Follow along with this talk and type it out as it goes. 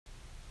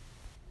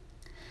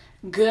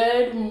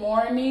Good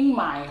morning,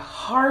 my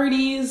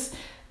hearties.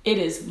 It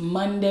is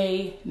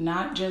Monday,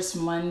 not just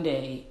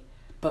Monday,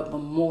 but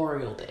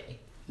Memorial Day.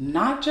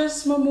 Not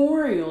just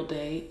Memorial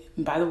Day.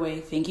 And by the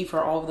way, thank you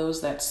for all of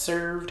those that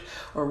served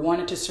or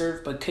wanted to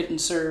serve but couldn't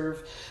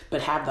serve,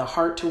 but have the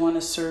heart to want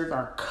to serve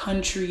our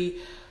country.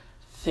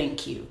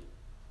 Thank you.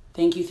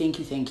 Thank you, thank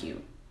you, thank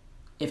you.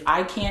 If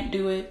I can't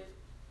do it,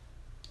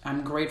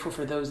 I'm grateful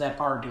for those that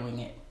are doing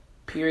it.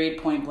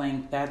 Period, point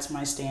blank. That's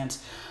my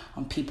stance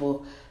on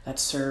people that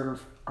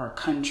serve our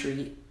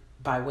country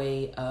by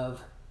way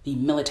of the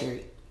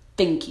military.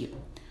 Thank you.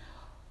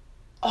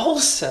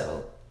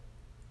 Also,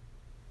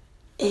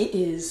 it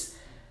is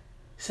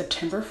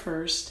September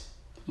 1st,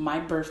 my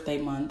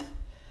birthday month.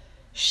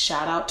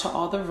 Shout out to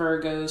all the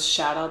Virgos.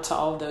 Shout out to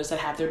all of those that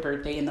have their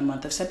birthday in the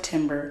month of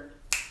September.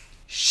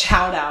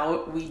 Shout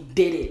out, we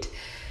did it.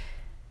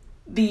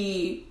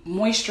 The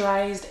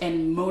moisturized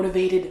and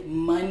motivated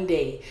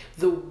Monday.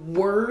 The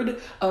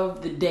word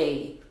of the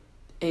day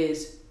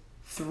is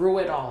through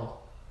it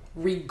all,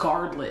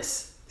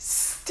 regardless,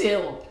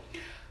 still,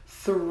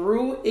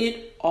 through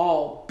it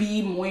all,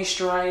 be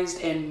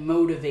moisturized and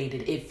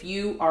motivated. If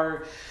you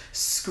are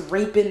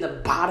scraping the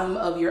bottom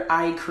of your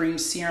eye cream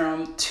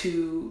serum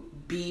to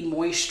be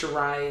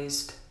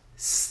moisturized,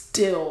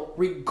 still,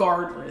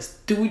 regardless,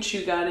 do what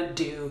you gotta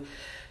do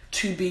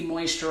to be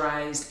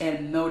moisturized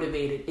and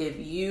motivated. If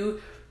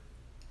you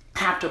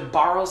have to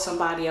borrow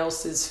somebody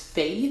else's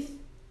faith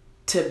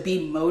to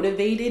be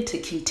motivated, to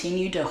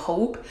continue to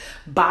hope,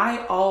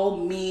 by all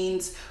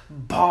means,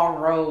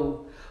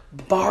 borrow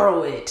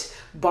it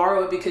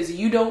because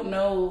you don't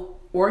know,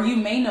 or you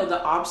may know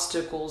the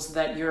obstacles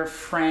that your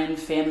friend,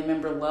 family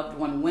member, loved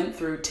one went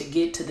through to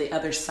get to the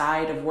other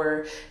side of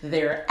where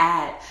they're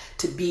at,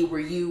 to be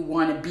where you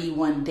want to be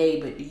one day,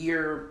 but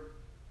you're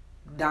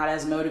not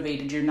as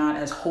motivated, you're not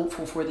as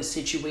hopeful for the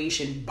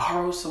situation.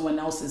 Borrow someone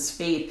else's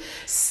faith.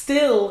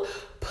 Still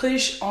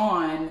push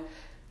on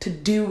to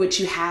do what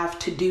you have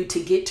to do to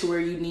get to where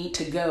you need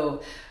to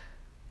go.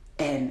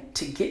 And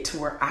to get to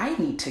where I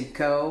need to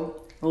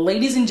go,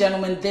 ladies and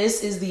gentlemen,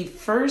 this is the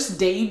first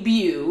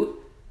debut.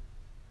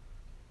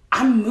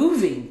 I'm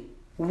moving.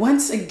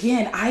 Once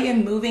again, I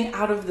am moving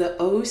out of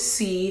the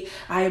OC.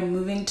 I am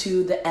moving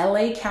to the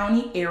LA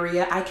County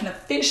area. I can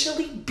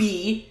officially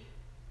be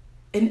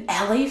an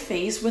LA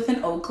face with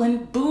an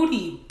Oakland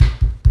booty.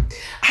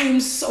 I am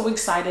so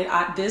excited.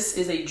 This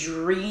is a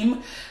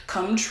dream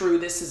come true.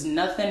 This is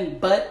nothing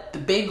but the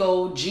big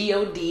old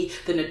G-O-D,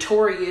 the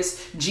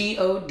notorious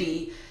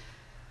G-O-D.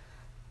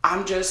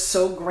 I'm just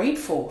so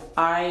grateful.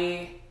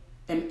 I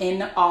am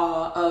in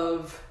awe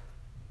of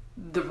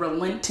the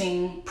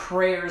relenting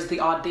prayers, the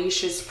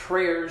audacious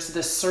prayers,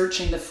 the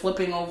searching, the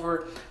flipping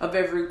over of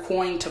every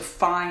coin to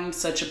find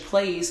such a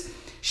place.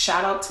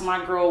 Shout out to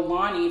my girl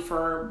Lonnie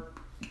for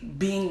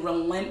being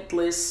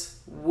relentless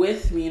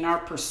with me in our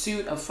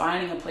pursuit of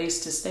finding a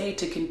place to stay,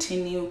 to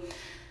continue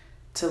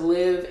to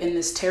live in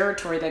this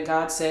territory that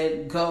God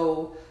said,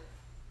 go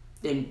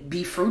and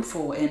be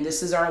fruitful, and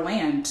this is our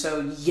land.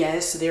 So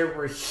yes, there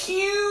were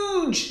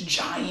huge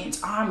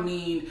giants. I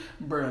mean,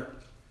 bruh,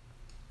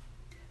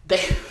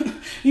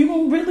 you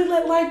gonna really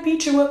let life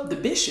beat you up? The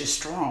bitch is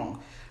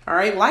strong. All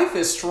right, life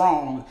is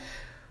strong,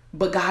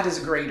 but God is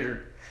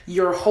greater.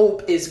 Your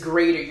hope is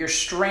greater. Your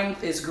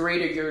strength is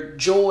greater. Your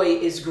joy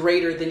is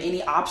greater than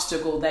any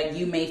obstacle that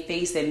you may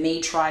face that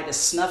may try to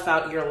snuff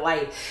out your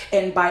light.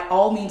 And by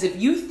all means,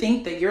 if you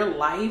think that your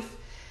life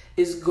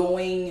is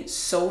going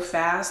so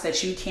fast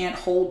that you can't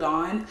hold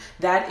on,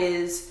 that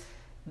is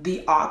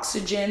the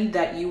oxygen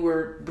that you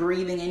were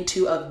breathing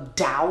into of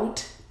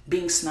doubt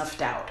being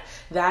snuffed out.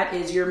 That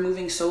is, you're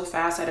moving so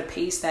fast at a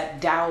pace that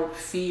doubt,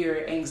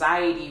 fear,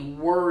 anxiety,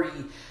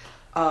 worry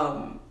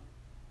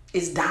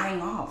is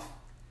dying off.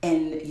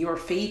 And your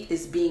faith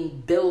is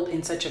being built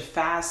in such a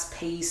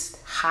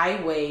fast-paced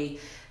highway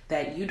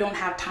that you don't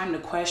have time to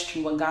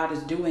question what God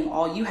is doing.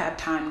 All you have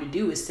time to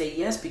do is say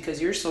yes,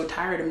 because you're so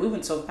tired of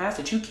moving so fast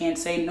that you can't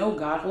say no.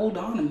 God, hold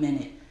on a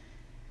minute.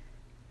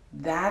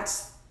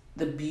 That's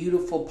the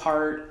beautiful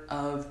part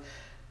of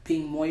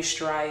being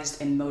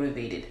moisturized and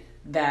motivated.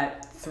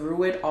 That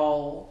through it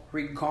all,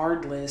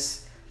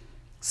 regardless,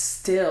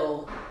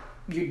 still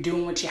you're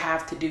doing what you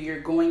have to do.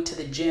 You're going to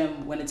the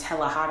gym when it's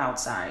hella hot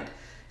outside.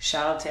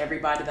 Shout out to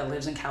everybody that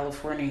lives in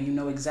California. You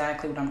know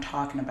exactly what I'm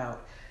talking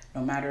about.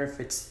 No matter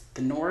if it's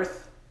the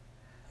north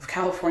of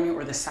California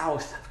or the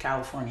south of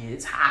California,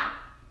 it's hot.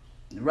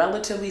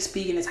 Relatively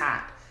speaking, it's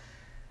hot.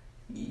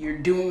 You're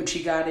doing what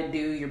you got to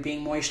do. You're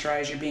being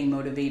moisturized. You're being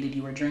motivated.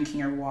 You are drinking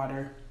your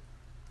water.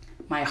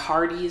 My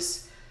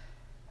hearties,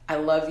 I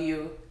love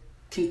you.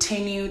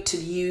 Continue to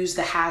use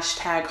the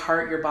hashtag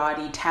Heart Your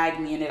Body. Tag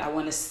me in it. I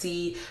want to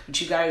see what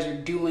you guys are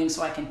doing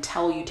so I can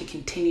tell you to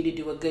continue to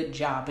do a good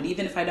job. But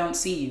even if I don't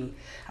see you,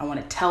 I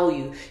want to tell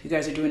you, you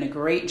guys are doing a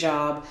great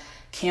job.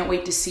 Can't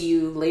wait to see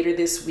you later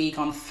this week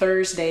on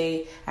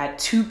Thursday at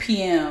 2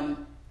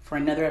 p.m. for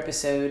another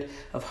episode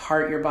of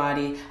Heart Your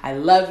Body. I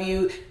love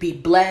you. Be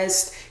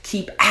blessed.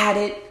 Keep at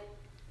it.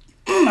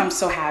 I'm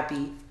so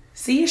happy.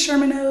 See you,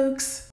 Sherman Oaks.